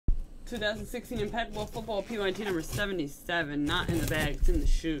2016 Impeccable Football PYT number 77. Not in the bag. It's in the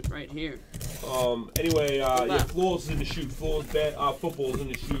chute right here. Anyway, yeah, Flawless is in the chute. Flawless football is in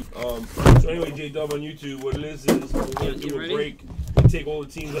the chute. So anyway, J-Dub on YouTube, what it is we're going to do a break. We take all the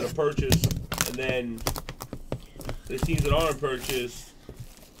teams that are purchased, and then the teams that aren't purchased,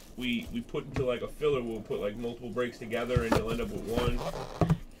 we put into like a filler. We'll put like multiple breaks together, and you'll end up with one.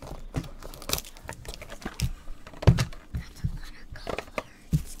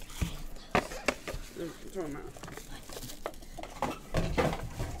 Throw them out.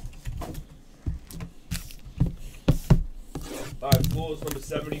 Alright, Flawless number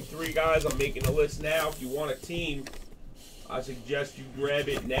 73, guys. I'm making a list now. If you want a team, I suggest you grab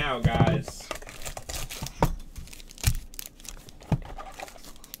it now, guys.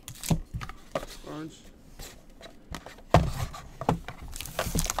 Orange.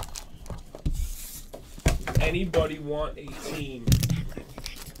 Anybody want a team?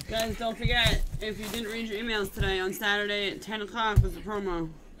 Guys, don't forget, if you didn't read your emails today, on Saturday at 10 o'clock was the promo.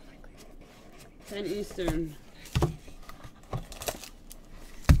 10 Eastern.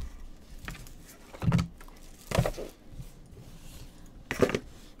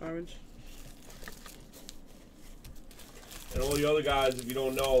 Garbage. And all the other guys, if you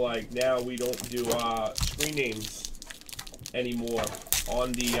don't know, like now we don't do screen names anymore.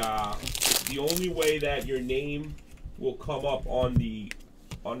 On the only way that your name will come up on the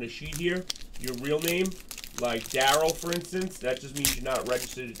sheet here, your real name, like Daryl, for instance, that just means you're not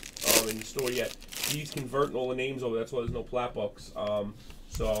registered in the store yet. He's converting all the names over. That's why there's no plat books.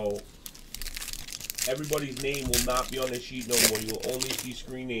 So everybody's name will not be on the sheet no more. You will only see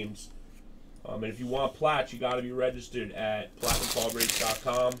screen names. And if you want plats, you got to be registered at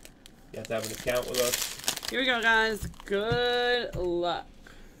platinumpawbreaks.com. You have to have an account with us. Here we go, guys. Good luck.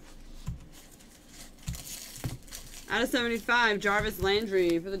 Out of 75, Jarvis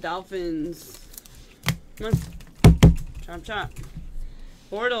Landry for the Dolphins. Come on. Chop, chop.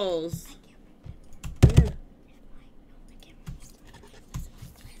 Bortles. Yeah.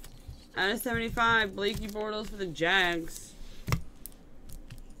 Out of 75, Blakey Bortles for the Jags.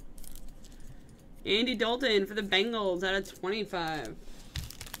 Andy Dalton for the Bengals out of 25.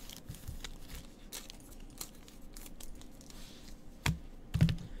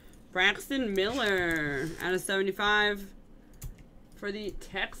 Braxton Miller out of 75 for the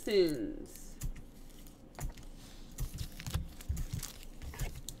Texans.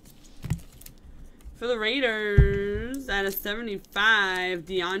 For the Raiders out of 75,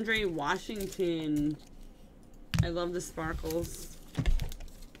 DeAndre Washington. I love the sparkles.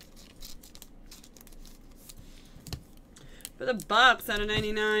 For the Bucks out of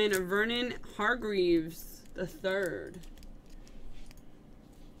 99, Vernon Hargreaves the third.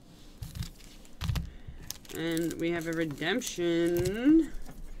 And we have a redemption.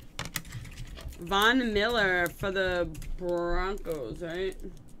 Von Miller for the Broncos, right?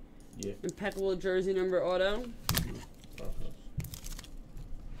 Yeah. Impeccable jersey number auto.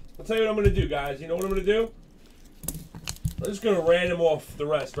 I'll tell you what I'm going to do, guys. You know what I'm going to do? I'm just going to random off the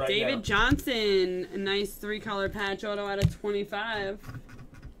rest right now. David Johnson, a nice 3-color patch auto out of 25.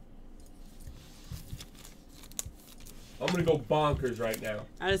 I'm going to go bonkers right now.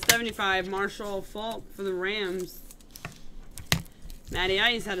 Out of 75, Marshall Faulk for the Rams. Matty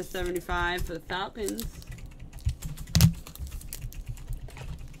Ice out of 75 for the Falcons.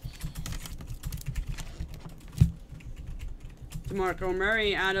 DeMarco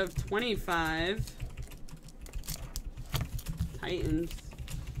Murray out of 25. Titans.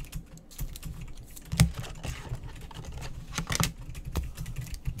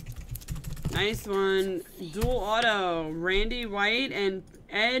 Nice one. Dual auto. Randy White and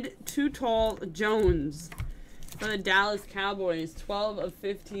Ed Too Tall Jones for the Dallas Cowboys. 12 of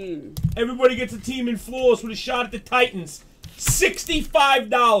 15. Everybody gets a team in Flawless with a shot at the Titans.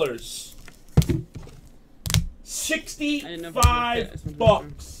 $65. 65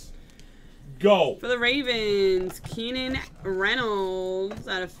 bucks. Go. For the Ravens, Keenan Reynolds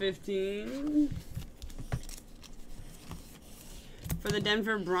out of 15. For the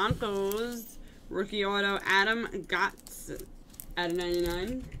Denver Broncos, rookie auto Adam Gotts out of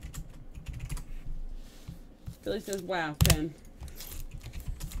 99. Billy says, wow, 10.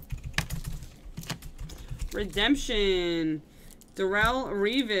 Redemption, Darrell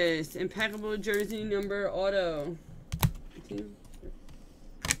Revis, impeccable jersey number auto.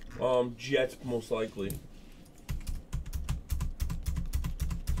 Jets most likely.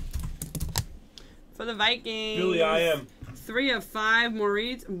 For the Vikings, Billy, I am. 3 of 5,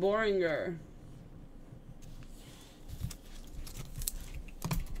 Moritz Boringer.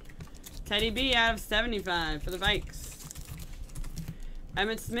 Teddy B out of 75 for the Vikes.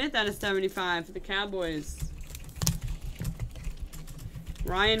 Emmitt Smith out of 75 for the Cowboys.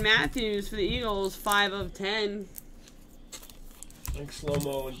 Ryan Matthews for the Eagles, 5 of 10. Thanks,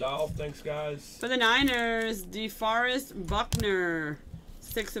 Slow-Mo and Dolph. Thanks, guys. For the Niners, DeForest Buckner,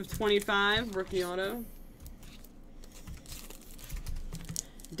 6 of 25, rookie auto.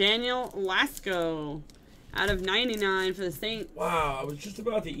 Daniel Lasco out of 99 for the Saints. Wow, I was just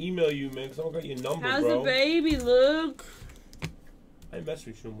about to email you, man, because I don't got your number, How's bro. the baby, Luke? I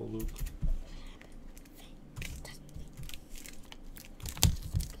messaged him with Luke.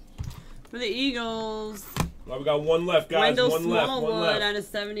 For the Eagles, Well, we got one left, guys. Wendell One left. Smallwood One left. out of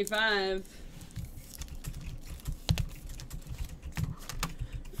 75.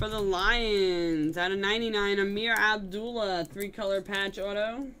 For the Lions, out of 99, Amir Abdullah, 3-color patch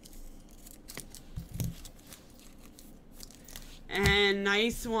auto. And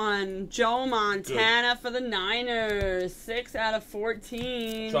nice one, Joe Montana for the Niners, 6 out of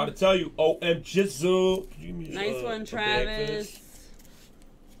 14. Try to tell you, OM Jizzle. Nice one, Travis.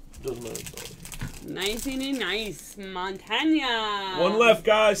 Doesn't matter. Nice. Montana. One left,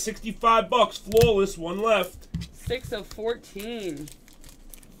 guys. $65. Flawless. One left. 6 of 14.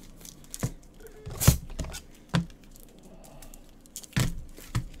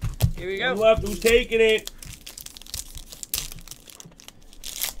 Here we go. One left. Who's taking it?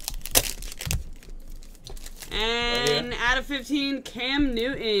 And out of 15, Cam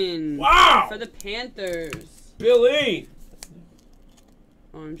Newton. Wow. For the Panthers. Billy.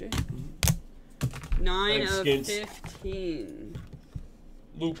 OMG. 9 Thanks, of Skins. 15.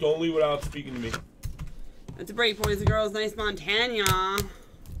 Luke, don't leave without speaking to me. That's a break, boys and girls. Nice Montana.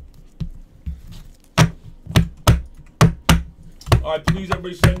 All right, please,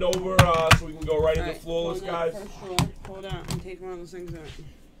 everybody send over so we can go right into flawless, guys. Hold on. I'm taking one of those things out.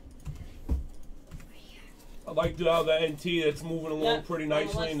 I like how the NT that's moving along pretty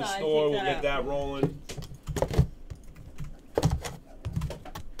nicely in the store. We'll get that rolling.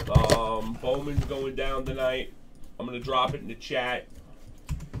 Bowman's going down tonight. I'm going to drop it in the chat.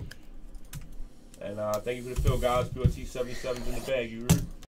 And thank you for the fill, guys. PYT 77's in the bag. You heard?